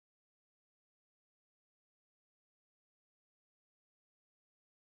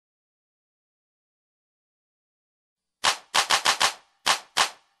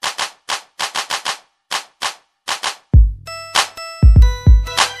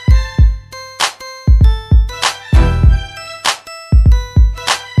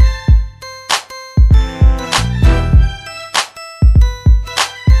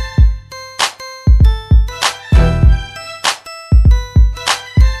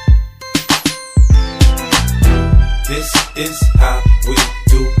This is how we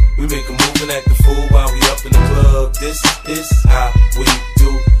do. We make a move and act the fool while we up in the club. This is how we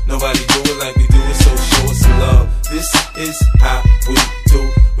do. Nobody do it like we do it, so show us some love. This is how we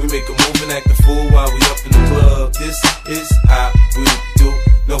do. We make a move and act the fool while we up in the club. This is how we do.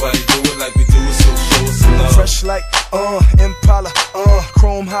 Nobody do it like we do it, so show us some love. Fresh like Impala,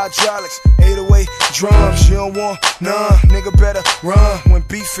 chrome hydraulics, 808 drums. You don't want none, nigga better run. When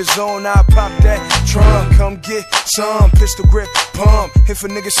beef is on, I pop that trunk. Come get some pistol grip pump. If a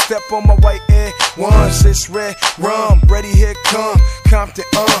nigga step on my white Air Ones, it's red rum. Ready, here come Compton,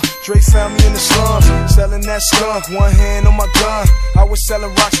 Dre found me in the slums, selling that skunk. One hand on my gun. I was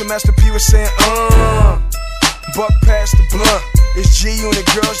selling rocks and Master P was saying, buck past the blunt. It's G Unit,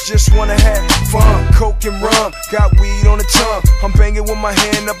 girls just wanna have fun. Coke and rum, got weed on the tongue. I'm banging with my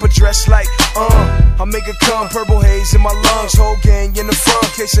hand up a dress like, I make it come, purple haze in my lungs. Whole gang in the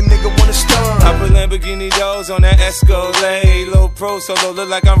front, case a nigga wanna stun. I put Lamborghini doors on that Escalade. Low pro solo, look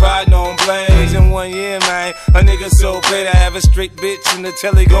like I'm riding on blades. In 1 year, man, a nigga so paid. I have a straight bitch in the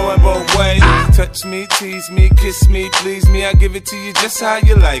telly going both ways. Touch me, tease me, kiss me, please me. I give it to you just how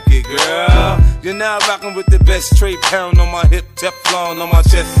you like it, girl. You're now rocking with the best straight pound on my hip, Teflon on my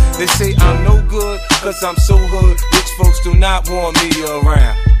chest. They say I'm no good, cause I'm so hood. Rich folks do not want me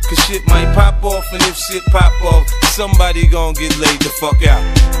around, cause shit might pop off, and if shit pop off, somebody gon' get laid the fuck out.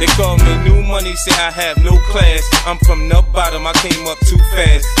 They call me new money, say I have no class. I'm from the bottom, I came up too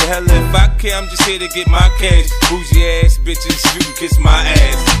fast. The hell if I care, I'm just here to get my cash. Bougie ass bitches, you can kiss my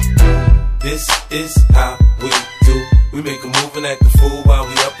ass. This is how we do. We make a move and act the fool while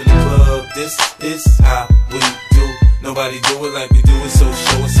we up in the club. This is how we do. Nobody do it like we do it, so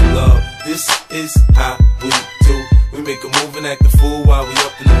show us some love. This is how we do. We make a move and act the fool while we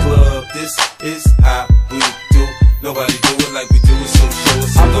up in the club. This is how we do. Nobody do it like we do it, so show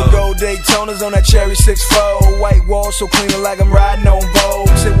us some love. I put gold Daytonas on that cherry 6-4. White wall so clean like I'm riding on Vogue.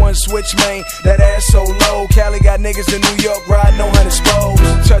 Hit one switch, man, that ass so low. Cali got niggas in New York riding on 100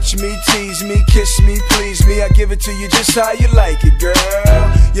 spokes. Touch me, tease me, kiss me, please me. I give it to you just how you like it, girl.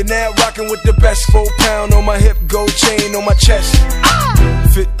 You're now rocking with the best. 4 pound on my hip, gold chain on my chest.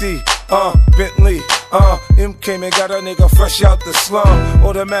 50, Bentley, MK man got a nigga fresh out the slum.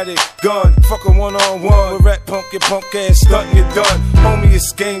 Automatic gun, fuck a one-on-one. With rat punk, your punk ass stunt, you done. Homie,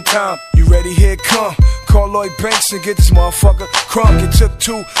 it's game time. You ready? Here it come. Call Lloyd Banks and get this motherfucker crunk. It took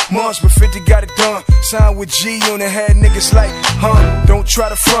 2 months, but 50 got it done. Signed with G Unit, had niggas like, don't try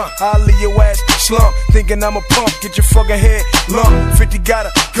to front, I'll leave your ass slump. Thinking I'm a punk, get your fucking head lump. 50 got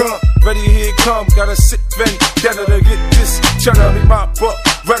a gun. Ready, here it come. Gotta sit vendetta to get this cheddar. Be my buck,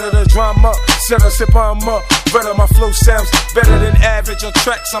 redder the drama. Set a sip on up, redder my flow sounds better than average. On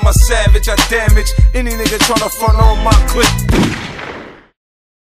tracks, I'm a savage, I damage any nigga tryna front on my clip.